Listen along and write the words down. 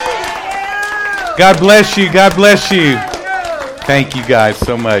God bless you. God bless you. Thank you guys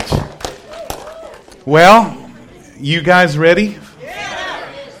so much. Well, you guys ready?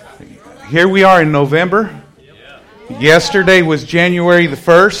 Here we are in November. Yesterday was January the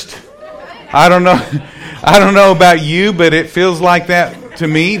 1st. I don't know about you, but it feels like that to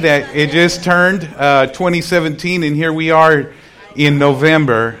me, that it just turned 2017, and here we are in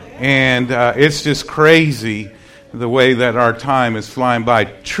November, and it's just crazy the way that our time is flying by.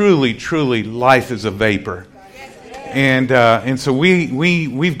 Truly, truly, life is a vapor. And so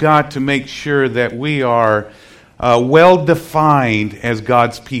we've got to make sure that we are well defined as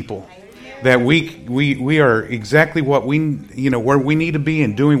God's people, that we are exactly what where we need to be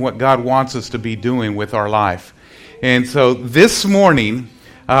and doing what God wants us to be doing with our life. And so this morning,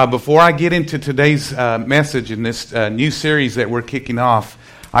 before I get into today's message in this new series that we're kicking off,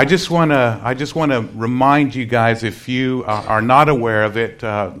 I just want to remind you guys, if you are not aware of it,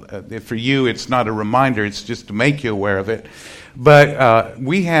 for you it's not a reminder, it's just to make you aware of it. But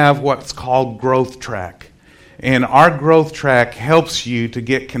we have what's called Growth Track, and our Growth Track helps you to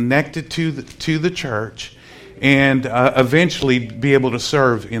get connected to the church and eventually be able to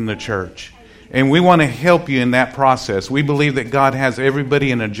serve in the church. And we want to help you in that process. We believe that God has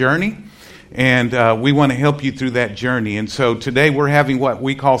everybody in a journey, and we want to help you through that journey. And so today we're having what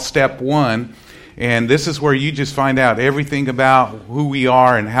we call Step 1. And this is where you just find out everything about who we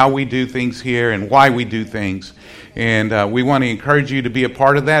are and how we do things here and why we do things. And we want to encourage you to be a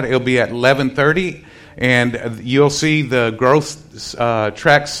part of that. It'll be at 11:30. And you'll see the Growth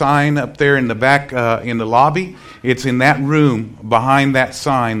Track sign up there in the back in the lobby. It's in that room behind that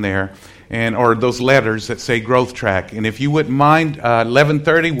sign there, or those letters that say Growth Track. And if you wouldn't mind,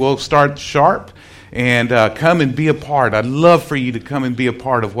 11:30, we'll start sharp, and come and be a part. I'd love for you to come and be a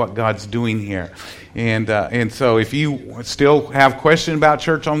part of what God's doing here. And so if you still have questions about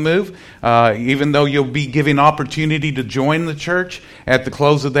Church on Move, even though you'll be given opportunity to join the church at the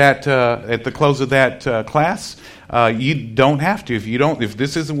close of that class, you don't have to. If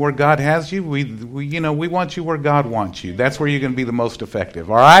this isn't where God has you, we want you where God wants you. That's where you're going to be the most effective.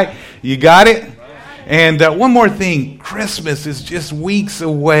 All right, you got it. And one more thing, Christmas is just weeks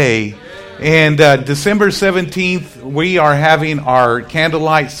away. And December 17th, we are having our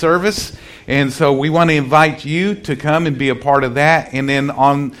candlelight service. And so we want to invite you to come and be a part of that. And then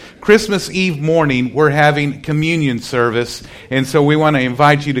on Christmas Eve morning, we're having communion service. And so we want to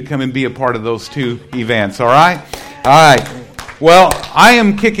invite you to come and be a part of those two events. All right? All right. Well, I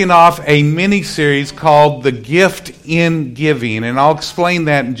am kicking off a mini-series called The Gift in Giving. And I'll explain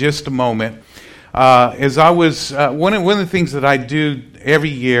that in just a moment. One of the things that I do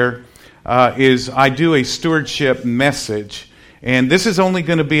every year is I do a stewardship message. And this is only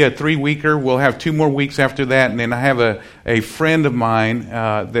going to be a 3-weeker. We'll have 2 more weeks after that. And then I have a friend of mine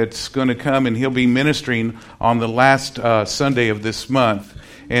that's going to come, and he'll be ministering on the last Sunday of this month.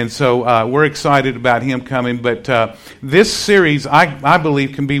 And so we're excited about him coming. But this series, I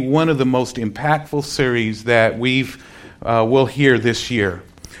believe, can be one of the most impactful series that we'll hear this year.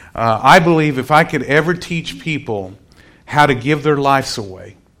 I believe if I could ever teach people how to give their lives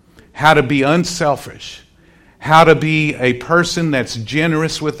away, how to be unselfish, how to be a person that's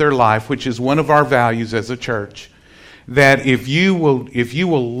generous with their life, which is one of our values as a church, that if you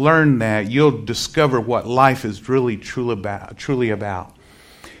will learn that, you'll discover what life is really truly about.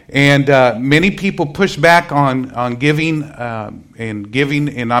 And many people push back on giving,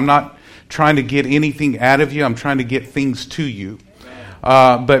 and I'm not trying to get anything out of you. I'm trying to get things to you.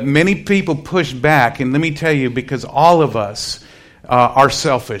 But many people push back, and let me tell you, because all of us are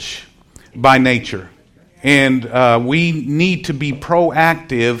selfish by nature. And we need to be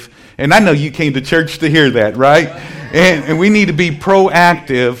proactive. And I know you came to church to hear that, right? And we need to be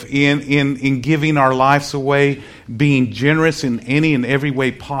proactive in giving our lives away, being generous in any and every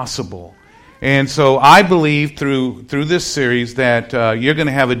way possible. And so I believe through this series that you're going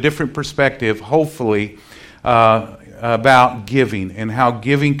to have a different perspective, hopefully, about giving and how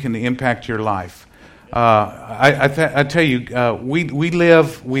giving can impact your life. I tell you, we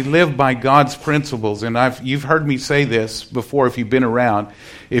live by God's principles, and you've heard me say this before if you've been around.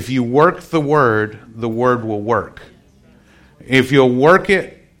 If you work the word will work. If you'll work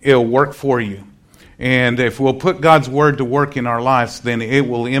it, it'll work for you. And if we'll put God's word to work in our lives, then it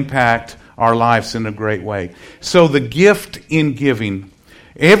will impact our lives in a great way. So the gift in giving.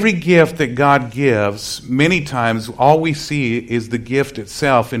 Every gift that God gives, many times all we see is the gift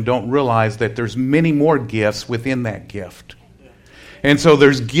itself and don't realize that there's many more gifts within that gift. And so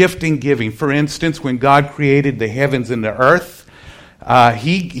there's gift in giving. For instance, when God created the heavens and the earth,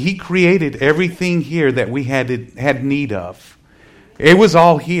 He created everything here that we had need of. It was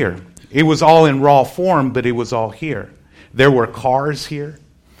all here. It was all in raw form, but it was all here. There were cars here.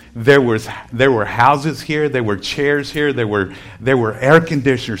 There were houses here. There were chairs here. There were air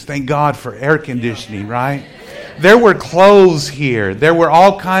conditioners. Thank God for air conditioning, right? There were clothes here. There were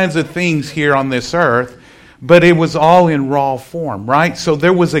all kinds of things here on this earth, but it was all in raw form, right? So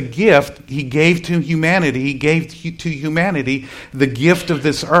there was a gift He gave to humanity. He gave to humanity the gift of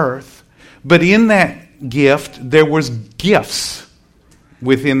this earth. But in that gift, there was gifts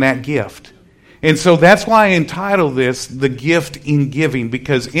within that gift. And so that's why I entitled this, The Gift in Giving,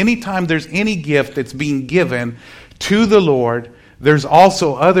 because anytime there's any gift that's being given to the Lord, there's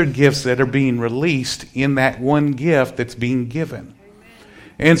also other gifts that are being released in that one gift that's being given.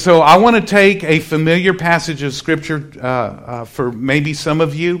 And so I want to take a familiar passage of Scripture for maybe some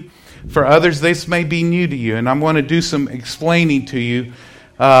of you. For others, this may be new to you. And I'm going to do some explaining to you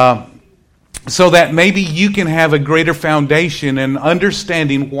so that maybe you can have a greater foundation and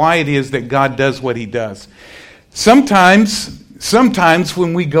understanding why it is that God does what He does. Sometimes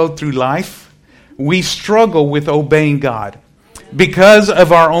when we go through life, we struggle with obeying God because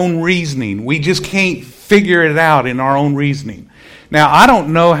of our own reasoning. We just can't figure it out in our own reasoning. Now, I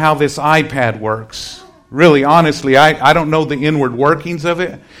don't know how this iPad works. Really, honestly, I don't know the inward workings of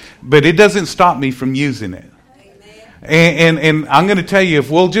it, but it doesn't stop me from using it. And I'm going to tell you, if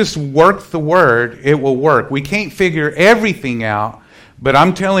we'll just work the Word, it will work. We can't figure everything out, but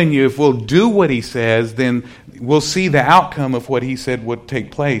I'm telling you, if we'll do what He says, then we'll see the outcome of what He said would take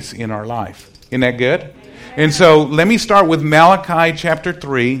place in our life. Isn't that good? And so let me start with Malachi chapter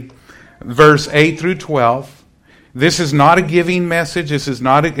 3, verse 8 through 12. This is not a giving message. This is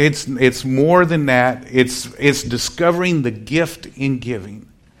not. It's more than that. It's discovering the gift in giving.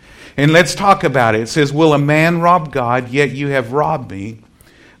 And let's talk about it. It says, "Will a man rob God? Yet you have robbed me.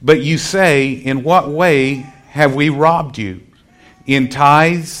 But you say, in what way have we robbed you? In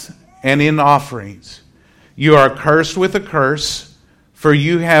tithes and in offerings. You are cursed with a curse, for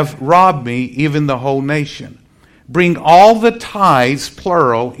you have robbed me, even the whole nation. Bring all the tithes,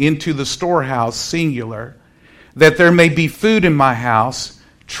 plural, into the storehouse, singular, that there may be food in my house.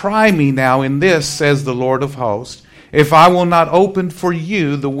 Try me now in this, says the Lord of hosts, if I will not open for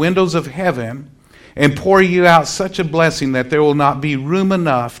you the windows of heaven and pour you out such a blessing that there will not be room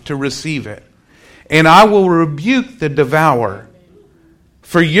enough to receive it. And I will rebuke the devourer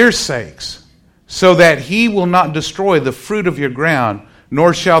for your sakes, so that he will not destroy the fruit of your ground,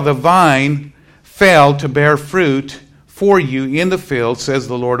 nor shall the vine fail to bear fruit for you in the field, says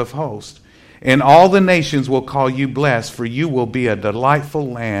the Lord of hosts. And all the nations will call you blessed, for you will be a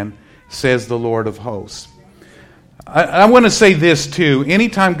delightful land, says the Lord of hosts." I want to say this too.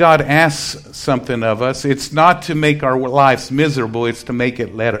 Anytime God asks something of us, it's not to make our lives miserable, it's to make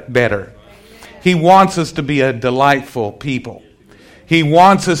it better. He wants us to be a delightful people. He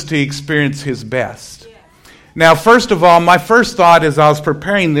wants us to experience His best. Now, first of all, my first thought as I was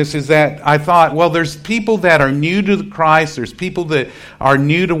preparing this is that I thought, well, there's people that are new to Christ. There's people that are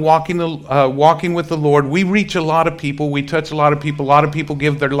new to walking with the Lord. We reach a lot of people. We touch a lot of people. A lot of people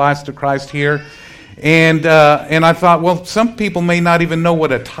give their lives to Christ here. And I thought, well, some people may not even know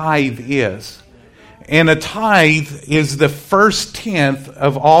what a tithe is. And a tithe is the first tenth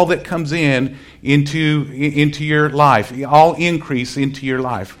of all that comes into your life, all increase into your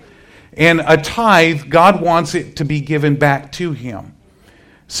life. And a tithe, God wants it to be given back to Him.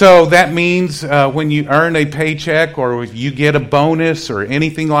 So that means when you earn a paycheck or if you get a bonus or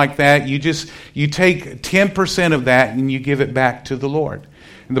anything like that, you take 10% of that and you give it back to the Lord.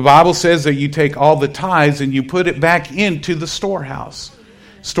 And the Bible says that you take all the tithes and you put it back into the storehouse.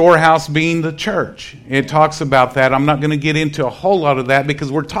 Storehouse being the church. It talks about that. I'm not going to get into a whole lot of that because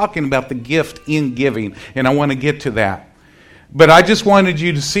we're talking about the gift in giving, and I want to get to that. But I just wanted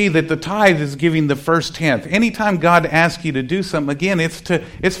you to see that the tithe is giving the first tenth. Anytime God asks you to do something, again, there's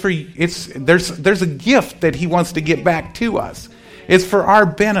a gift that He wants to get back to us. It's for our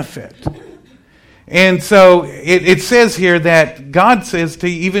benefit. And so it says here that God says to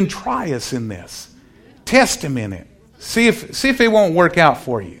even try us in this. Test Him in it. See if it won't work out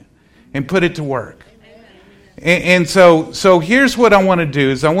for you. And put it to work. And so here's what I want to do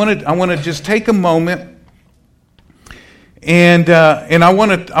is I want to just take a moment and I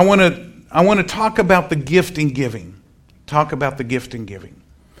want to talk about the gift in giving. Talk about the gift in giving.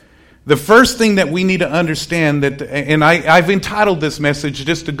 The first thing that we need to understand and I've entitled this message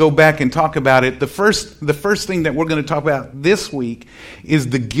just to go back and talk about it. The first thing that we're going to talk about this week is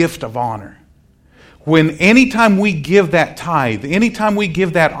the gift of honor. Anytime we give that tithe, anytime we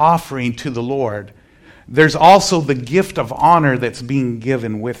give that offering to the Lord, there's also the gift of honor that's being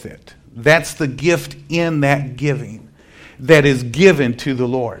given with it. That's the gift in that giving that is given to the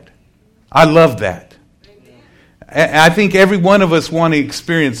Lord. I love that. I think every one of us want to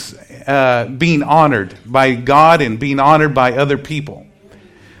experience being honored by God and being honored by other people.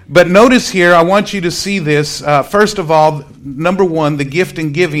 But notice here, I want you to see this. First of all, number one, the gift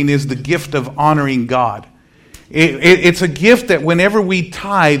in giving is the gift of honoring God. It's a gift that whenever we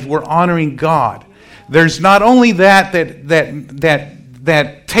tithe, we're honoring God. There's not only that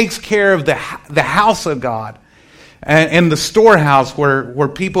takes care of the house of God and the storehouse where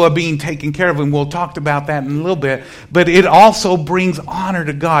people are being taken care of, and we'll talk about that in a little bit, but it also brings honor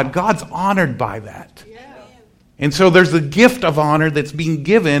to God. God's honored by that. And so there's the gift of honor that's being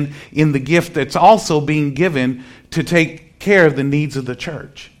given in the gift that's also being given to take care of the needs of the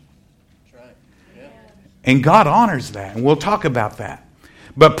church. That's right. Yeah. And God honors that, and we'll talk about that.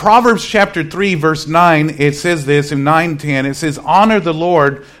 But Proverbs chapter 3, verse 9, it says this, in 9:10, it says, honor the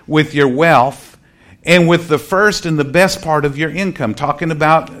Lord with your wealth and with the first and the best part of your income, talking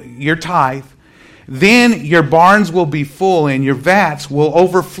about your tithe. Then your barns will be full and your vats will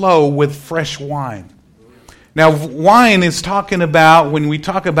overflow with fresh wine. Now, wine is talking about, when we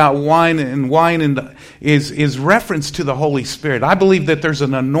talk about wine is reference to the Holy Spirit. I believe that there's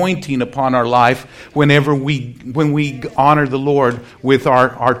an anointing upon our life when we honor the Lord with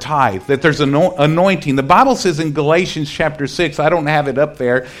our tithe. That there's an anointing. The Bible says in Galatians chapter 6, I don't have it up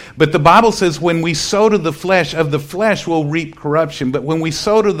there, but the Bible says when we sow to the flesh, of the flesh we'll reap corruption. But when we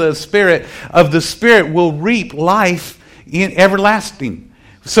sow to the Spirit, of the Spirit we'll reap life in everlasting.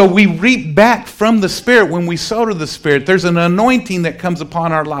 So we reap back from the Spirit when we sow to the Spirit. There's an anointing that comes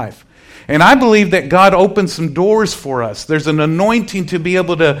upon our life. And I believe that God opens some doors for us. There's an anointing to be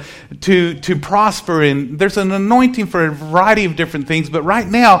able to prosper. And there's an anointing for a variety of different things. But right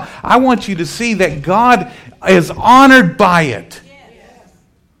now, I want you to see that God is honored by it.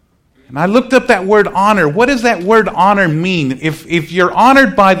 And I looked up that word honor. What does that word honor mean? If you're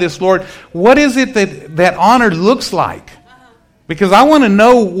honored by this, Lord, what is it that honor looks like? Because I want to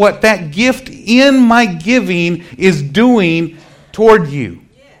know what that gift in my giving is doing toward you.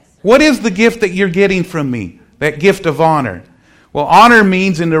 What is the gift that you're getting from me? That gift of honor. Well, honor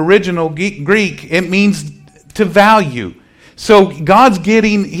means in the original Greek, it means to value. So God's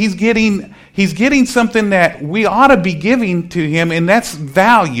He's getting something that we ought to be giving to Him, and that's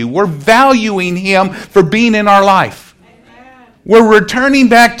value. We're valuing Him for being in our life. Amen. We're returning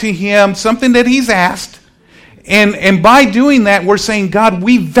back to Him something that He's asked. And by doing that, we're saying, God,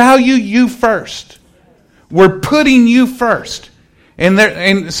 we value you first. We're putting you first.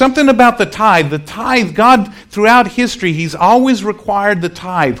 And something about the tithe, God, throughout history, He's always required the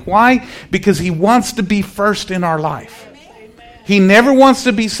tithe. Why? Because He wants to be first in our life. He never wants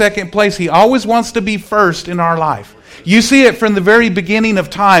to be second place. He always wants to be first in our life. You see it from the very beginning of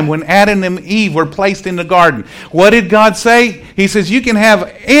time when Adam and Eve were placed in the garden. What did God say? He says, you can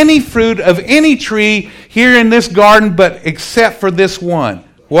have any fruit of any tree here in this garden, but except for this one.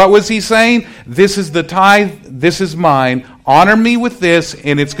 What was He saying? This is the tithe, this is mine. Honor me with this,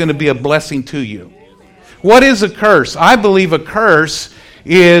 and it's going to be a blessing to you. What is a curse? I believe a curse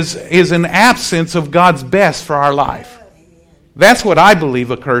is an absence of God's best for our life. That's what I believe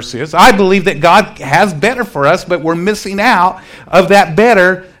a curse is. I believe that God has better for us, but we're missing out of that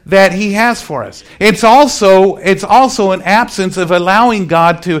better that He has for us. It's also an absence of allowing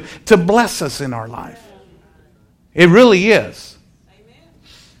God to bless us in our life. It really is.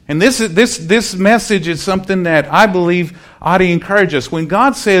 And this message is something that I believe ought to encourage us. When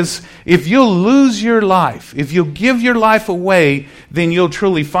God says, if you'll lose your life, if you'll give your life away, then you'll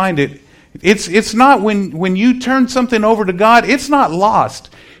truly find it. It's not when you turn something over to God, it's not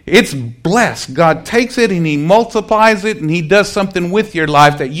lost. It's blessed. God takes it and He multiplies it and He does something with your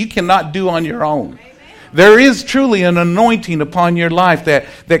life that you cannot do on your own. Amen. There is truly an anointing upon your life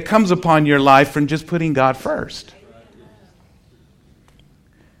that comes upon your life from just putting God first.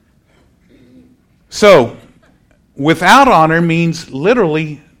 So, without honor means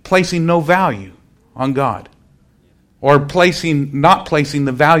literally placing no value on God. Or not placing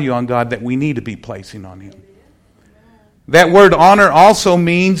the value on God that we need to be placing on Him. That word honor also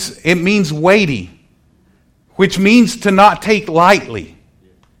means weighty, which means to not take lightly.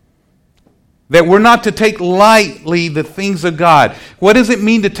 That we're not to take lightly the things of God. What does it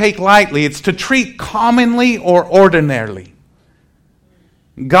mean to take lightly? It's to treat commonly or ordinarily.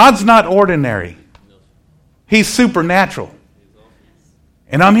 God's not ordinary. He's supernatural.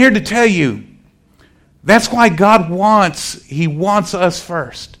 And I'm here to tell you, that's why God wants us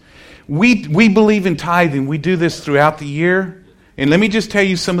first. We believe in tithing. We do this throughout the year. And let me just tell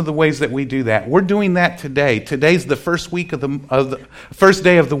you some of the ways that we do that. We're doing that today. Today's the first week of the first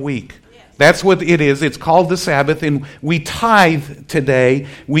day of the week. That's what it is. It's called the Sabbath, and we tithe today.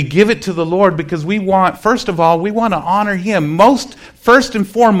 We give it to the Lord because we want, first of all, we want to honor Him. First and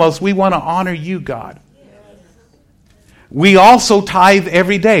foremost, we want to honor you, God. We also tithe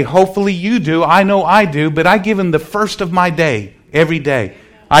every day. Hopefully you do. I know I do, but I give Him the first of my day every day.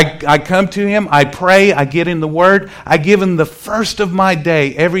 I come to Him, I pray, I get in the Word, I give Him the first of my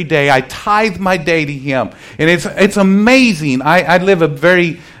day every day. I tithe my day to Him. And it's amazing. I live a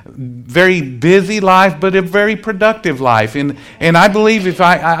very, very busy life, but a very productive life. And I believe if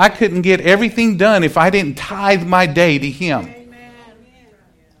I couldn't get everything done if I didn't tithe my day to Him.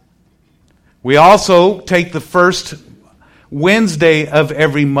 We also take the first Wednesday of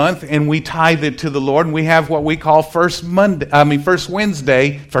every month, and we tithe it to the Lord, and we have what we call first Monday.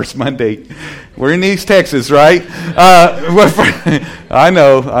 We're in East Texas, right? I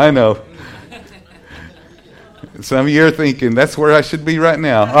know. Some of you are thinking, that's where I should be right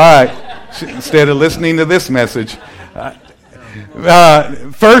now. All right, instead of listening to this message.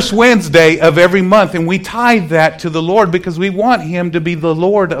 First Wednesday of every month, and we tithe that to the Lord because we want Him to be the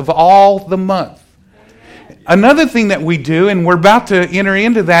Lord of all the month. Another thing that we do, and we're about to enter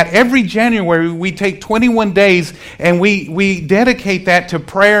into that, every January we take 21 days and we dedicate that to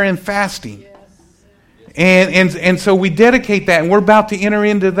prayer and fasting. And so we dedicate that, and we're about to enter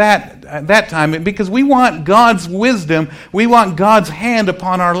into that time because we want God's wisdom, we want God's hand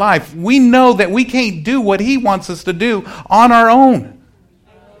upon our life. We know that we can't do what He wants us to do on our own.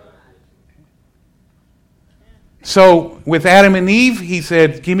 So with Adam and Eve, He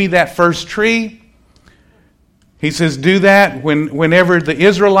said, give me that first tree. He says, do that. Whenever the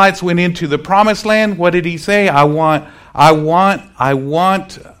Israelites went into the promised land, what did He say? I want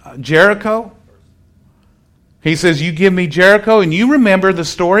Jericho. He says, you give me Jericho. And you remember the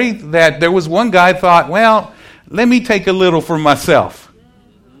story that there was one guy thought, well, let me take a little for myself.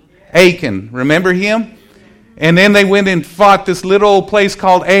 Achan, remember him? And then they went and fought this little old place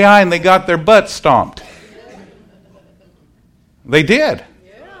called Ai, and they got their butts stomped. They did.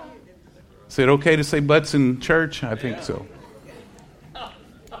 Is it okay to say butts in church? I think so.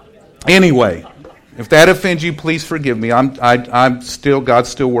 Anyway, if that offends you, please forgive me. God's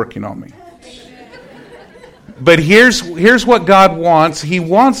still working on me. But here's what God wants. He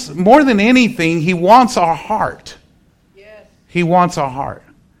wants, more than anything, He wants our heart. He wants our heart.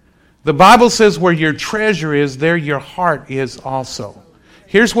 The Bible says where your treasure is, there your heart is also.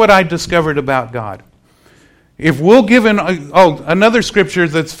 Here's what I discovered about God. If we'll give another scripture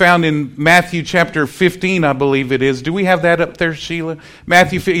that's found in Matthew chapter 15, I believe it is. Do we have that up there, Sheila?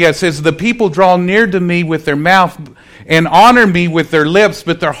 Matthew 15, it says, the people draw near to me with their mouth and honor me with their lips,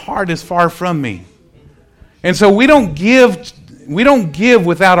 but their heart is far from me. And so we don't give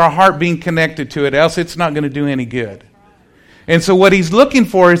without our heart being connected to it, else it's not going to do any good. And so what He's looking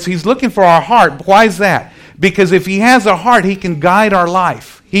for is He's looking for our heart. Why is that? Because if He has a heart, He can guide our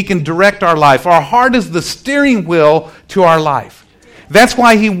life. He can direct our life. Our heart is the steering wheel to our life. That's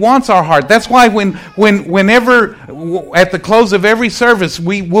why He wants our heart. That's why whenever at the close of every service,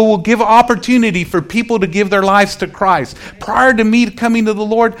 we will give opportunity for people to give their lives to Christ. Prior to me coming to the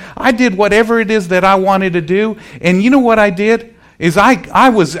Lord, I did whatever it is that I wanted to do. And you know what I did? Is I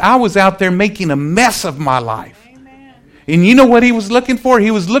was out there making a mess of my life. And you know what He was looking for?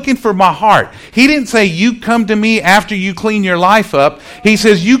 He was looking for my heart. He didn't say, you come to me after you clean your life up. He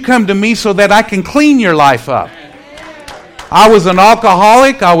says, you come to me so that I can clean your life up. I was an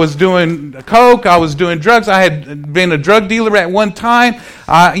alcoholic. I was doing coke. I was doing drugs. I had been a drug dealer at one time.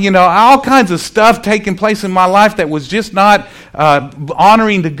 All kinds of stuff taking place in my life that was just not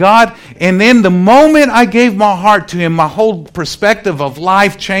honoring to God. And then the moment I gave my heart to Him, my whole perspective of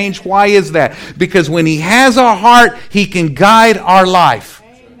life changed. Why is that? Because when He has our heart, He can guide our life.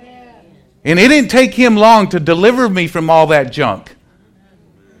 Amen. And it didn't take Him long to deliver me from all that junk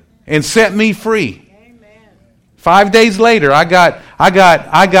and set me free. 5 days later, I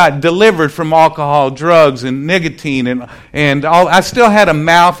got delivered from alcohol, drugs, and nicotine, and all. I still had a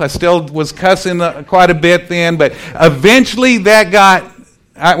mouth. I still was cussing quite a bit then, but eventually that got.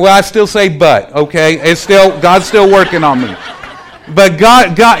 I still say but. Okay, God's still working on me. But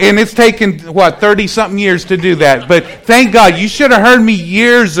God, and it's taken 30-something years to do that. But thank God, you should have heard me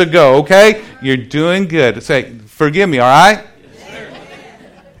years ago. Okay, you're doing good. Say, forgive me. All right.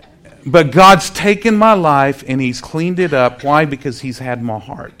 But God's taken my life and He's cleaned it up. Why? Because He's had my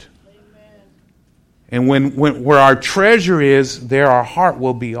heart. And when where our treasure is, there our heart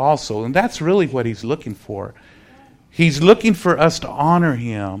will be also. And that's really what He's looking for. He's looking for us to honor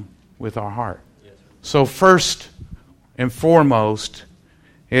Him with our heart. So first and foremost,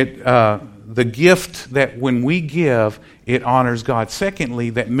 The gift that when we give, it honors God.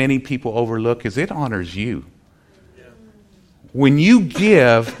 Secondly, that many people overlook is it honors you. When you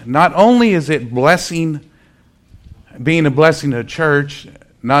give, not only is it being a blessing to the church,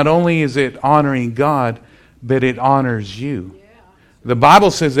 not only is it honoring God, but it honors you. The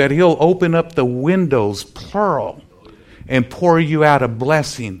Bible says that He'll open up the windows, plural, and pour you out a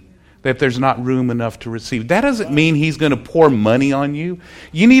blessing that there's not room enough to receive. That doesn't mean He's going to pour money on you.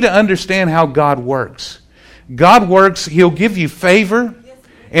 You need to understand how God works. God works, He'll give you favor,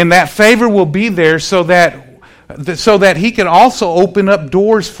 and that favor will be there so that He can also open up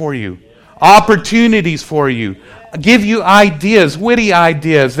doors for you, opportunities for you, give you ideas, witty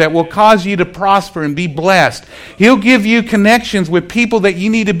ideas that will cause you to prosper and be blessed. He'll give you connections with people that you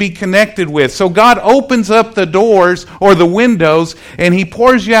need to be connected with. So God opens up the doors or the windows and He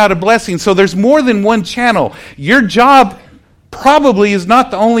pours you out a blessing. So there's more than one channel. Your job probably is not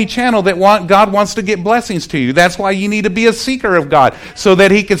the only channel that God wants to get blessings to you. That's why you need to be a seeker of God, so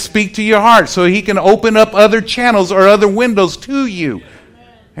that He can speak to your heart, so He can open up other channels or other windows to you.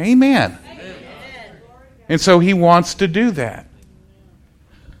 Amen. And so He wants to do that.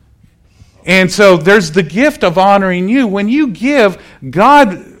 And so there's the gift of honoring you. When you give,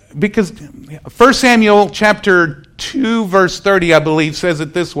 God, because 1 Samuel chapter 2 verse 30, I believe, says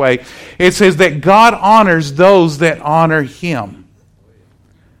it this way. It says that God honors those that honor Him.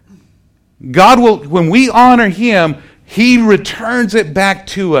 God will, when we honor Him, He returns it back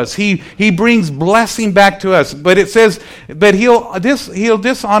to us. He brings blessing back to us. But it says that He'll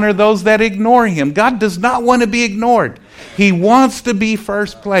dishonor those that ignore Him. God does not want to be ignored. He wants to be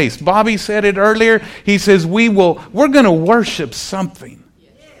first place. Bobby said it earlier. He says we're going to worship something.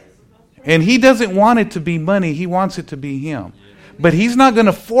 And He doesn't want it to be money. He wants it to be Him. But He's not going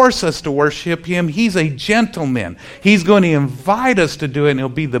to force us to worship Him. He's a gentleman. He's going to invite us to do it, and it'll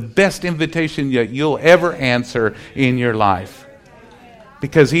be the best invitation that you'll ever answer in your life.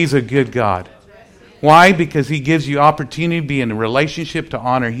 Because He's a good God. Why? Because He gives you opportunity to be in a relationship to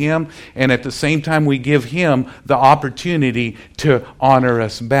honor Him, and at the same time we give Him the opportunity to honor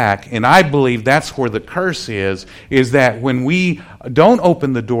us back. And I believe that's where the curse is that when we don't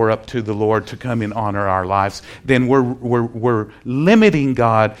open the door up to the Lord to come and honor our lives, then we're limiting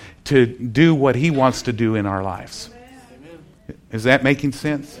God to do what He wants to do in our lives. Is that making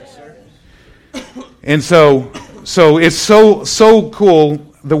sense? And so it's so cool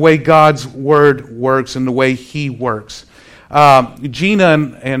the way God's Word works and the way He works.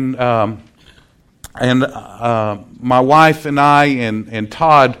 Gina and my wife and I and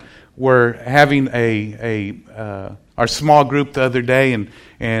Todd were having our small group the other day,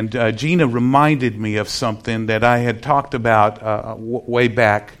 and Gina reminded me of something that I had talked about way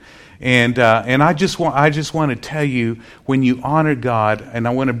back. And I just want to tell you, when you honor God, and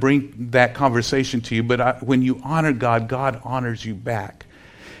I want to bring that conversation to you, but when you honor God, God honors you back.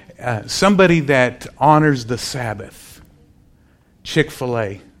 Somebody that honors the Sabbath,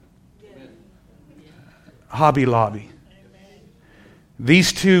 Chick-fil-A, Hobby Lobby.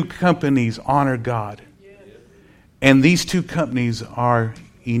 These two companies honor God. And these two companies are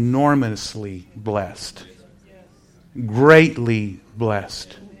enormously blessed. Greatly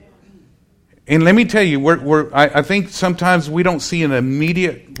blessed. And let me tell you, I think sometimes we don't see an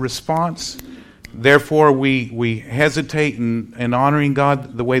immediate response. Therefore, we hesitate in honoring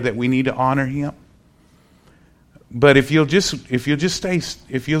God the way that we need to honor Him. But if you'll just stay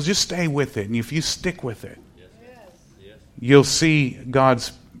with it, and if you stick with it, you'll see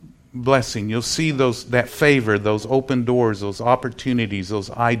God's blessing. You'll see that favor, those open doors, those opportunities,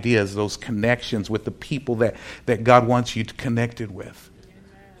 those ideas, those connections with the people that God wants you connected with.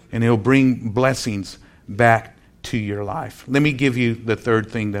 And He'll bring blessings back to your life. Let me give you the third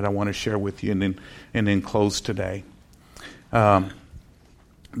thing that I want to share with you and then close today. The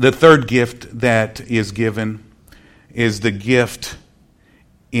third gift that is given is the gift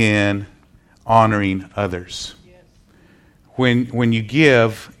in honoring others. When you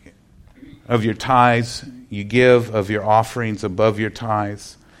give of your tithes, you give of your offerings above your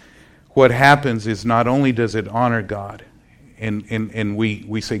tithes, what happens is not only does it honor God, and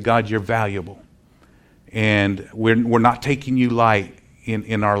we say, God, you're valuable. And we're not taking you light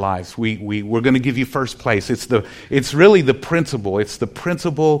in our lives. We're going to give you first place. It's really the principle. It's the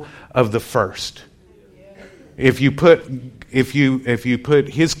principle of the first. If you put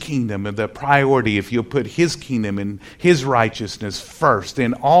His kingdom and the priority, if you put His kingdom and His righteousness first,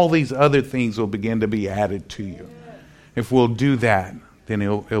 then all these other things will begin to be added to you. If we'll do that, then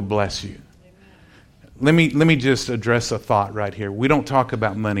He'll bless you. Let me just address a thought right here. We don't talk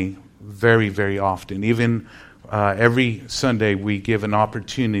about money very, very often. Even every Sunday we give an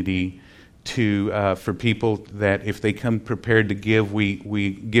opportunity to for people that if they come prepared to give,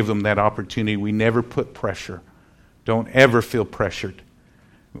 we give them that opportunity. We never put pressure. Don't ever feel pressured.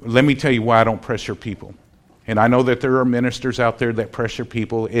 Let me tell you why I don't pressure people. And I know that there are ministers out there that pressure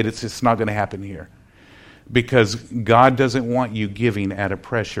people. It's not going to happen here. Because God doesn't want you giving out of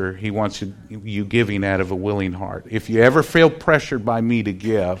pressure. He wants you giving out of a willing heart. If you ever feel pressured by me to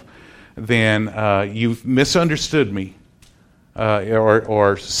give, then you've misunderstood me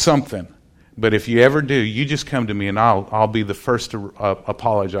or something. But if you ever do, you just come to me and I'll be the first to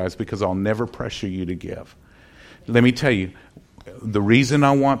apologize, because I'll never pressure you to give. Let me tell you, the reason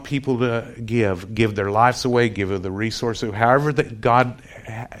I want people to give their lives away, give the resources, however that God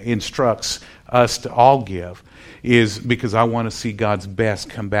instructs us to all give, is because I want to see God's best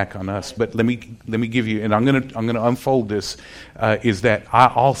come back on us. But let me give you, and I'm going to unfold this, is that I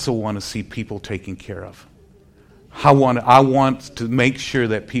also want to see people taken care of. I want to make sure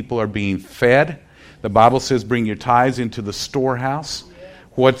that people are being fed. The Bible says, "Bring your tithes into the storehouse."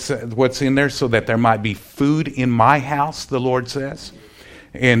 What's in there, so that there might be food in my house, the Lord says.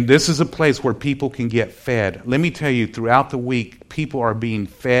 And this is a place where people can get fed. Let me tell you, throughout the week, people are being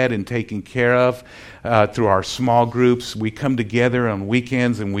fed and taken care of through our small groups. We come together on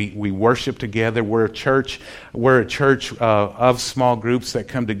weekends and we worship together. We're a church of small groups that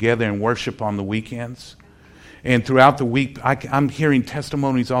come together and worship on the weekends. And throughout the week, I'm hearing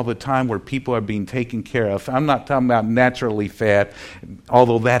testimonies all the time where people are being taken care of. I'm not talking about naturally fed,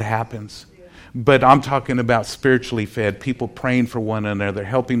 although that happens. But I'm talking about spiritually fed, people praying for one another,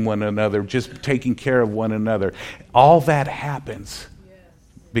 helping one another, just taking care of one another. All that happens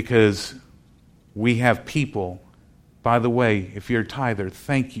because we have people. By the way, if you're a tither,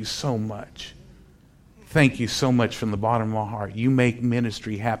 thank you so much. Thank you so much from the bottom of my heart. You make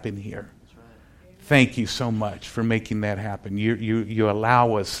ministry happen here. Thank you so much for making that happen. You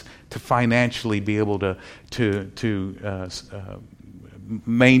allow us to financially be able to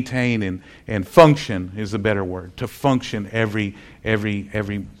maintain and function is a better word. To function every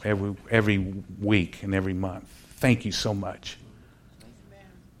week and every month. Thank you so much.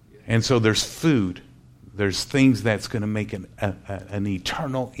 And so there's food. There's things that's going to make an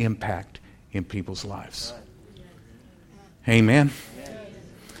eternal impact in people's lives. Amen.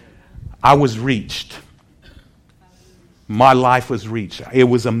 I was reached. My life was reached. It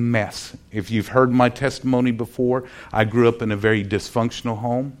was a mess. If you've heard my testimony before, I grew up in a very dysfunctional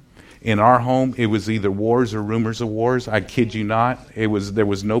home. In our home, it was either wars or rumors of wars. I kid you not. There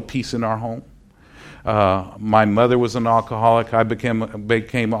was no peace in our home. My mother was an alcoholic. I became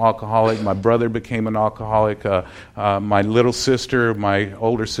an alcoholic. My brother became an alcoholic. My little sister, my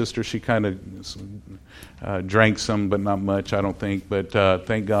older sister, she kind of drank some, but not much, I don't think. But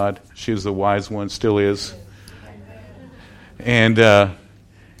thank God, she was the wise one, still is. And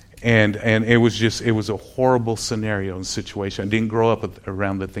it was a horrible scenario and situation. I didn't grow up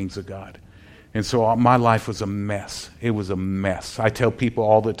around the things of God. And so my life was a mess. It was a mess. I tell people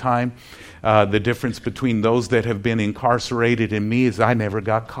all the time, the difference between those that have been incarcerated and me is I never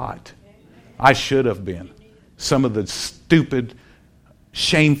got caught. I should have been. Some of the stupid,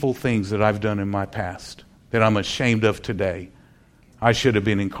 shameful things that I've done in my past that I'm ashamed of today, I should have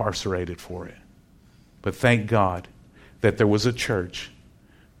been incarcerated for it. But thank God that there was a church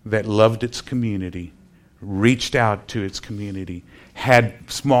that loved its community, reached out to its community, had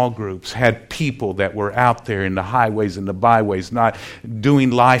small groups, had people that were out there in the highways and the byways, not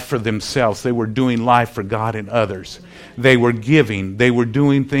doing life for themselves. They were doing life for God and others. They were giving. They were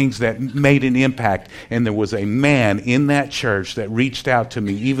doing things that made an impact. And there was a man in that church that reached out to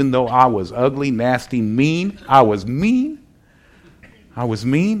me, even though I was ugly, nasty, mean. I was mean.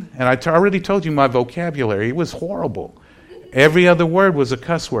 And I already told you my vocabulary. It was horrible. Every other word was a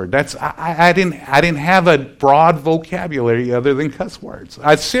cuss word. I didn't have a broad vocabulary other than cuss words.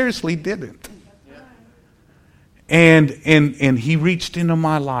 I seriously didn't. And he reached into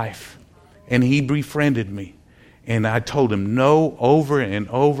my life and he befriended me. And I told him no over and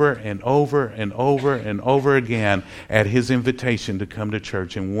over and over and over and over again at his invitation to come to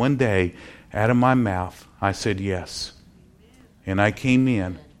church. And one day, out of my mouth, I said yes. And I came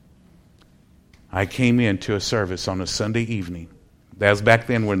in to a service on a Sunday evening. That was back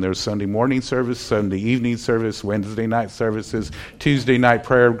then when there was Sunday morning service, Sunday evening service, Wednesday night services, Tuesday night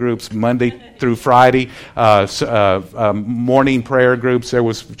prayer groups, Monday through Friday, morning prayer groups. There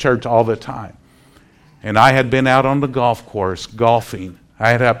was church all the time. And I had been out on the golf course golfing.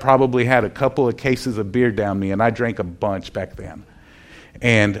 I probably had a couple of cases of beer down me, and I drank a bunch back then.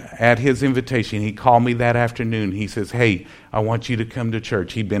 And at his invitation, he called me that afternoon. He says, hey, I want you to come to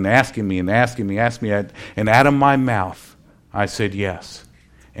church. He'd been asking me. And out of my mouth, I said yes.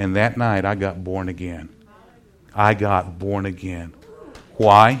 And that night, I got born again. I got born again.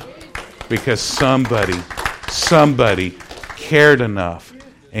 Why? Because somebody cared enough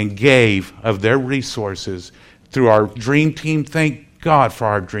and gave of their resources through our dream team. Thank God for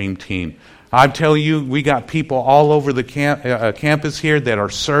our dream team. I tell you, we got people all over the campus here that are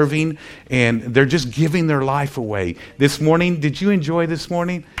serving, and they're just giving their life away. This morning, did you enjoy this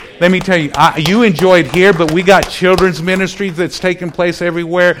morning? Let me tell you, you enjoyed here, but we got children's ministries that's taking place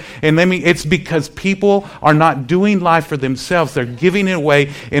everywhere. And it's because people are not doing life for themselves. They're giving it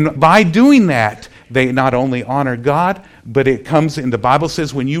away. And by doing that, they not only honor God, but it comes in the Bible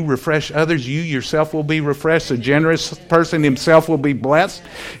says when you refresh others, you yourself will be refreshed. A generous person himself will be blessed.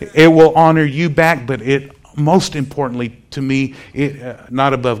 It will honor you back, but it most importantly to me,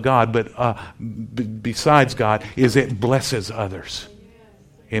 not above God, but besides God, is it blesses others.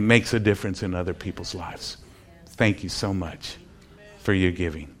 It makes a difference in other people's lives. Thank you so much for your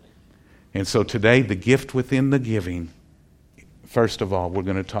giving. And so today, the gift within the giving, first of all, we're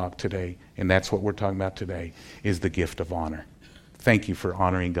going to talk today, and that's what we're talking about today, is the gift of honor. Thank you for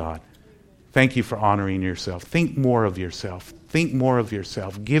honoring God. Thank you for honoring yourself. Think more of yourself. Think more of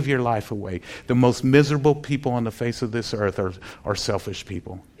yourself. Give your life away. The most miserable people on the face of this earth are selfish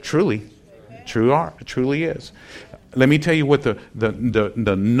people. Truly is. Let me tell you what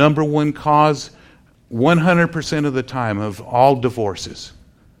the number one cause 100% of the time of all divorces.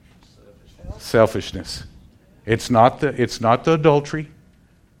 Selfishness. It's not the adultery.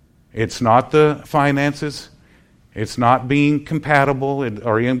 It's not the finances. It's not being compatible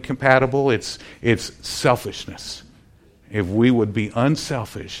or incompatible. It's selfishness. If we would be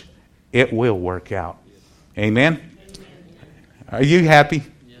unselfish, it will work out. Amen? Are you happy?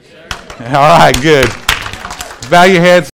 Yes, sir. All right, good. Bow your heads.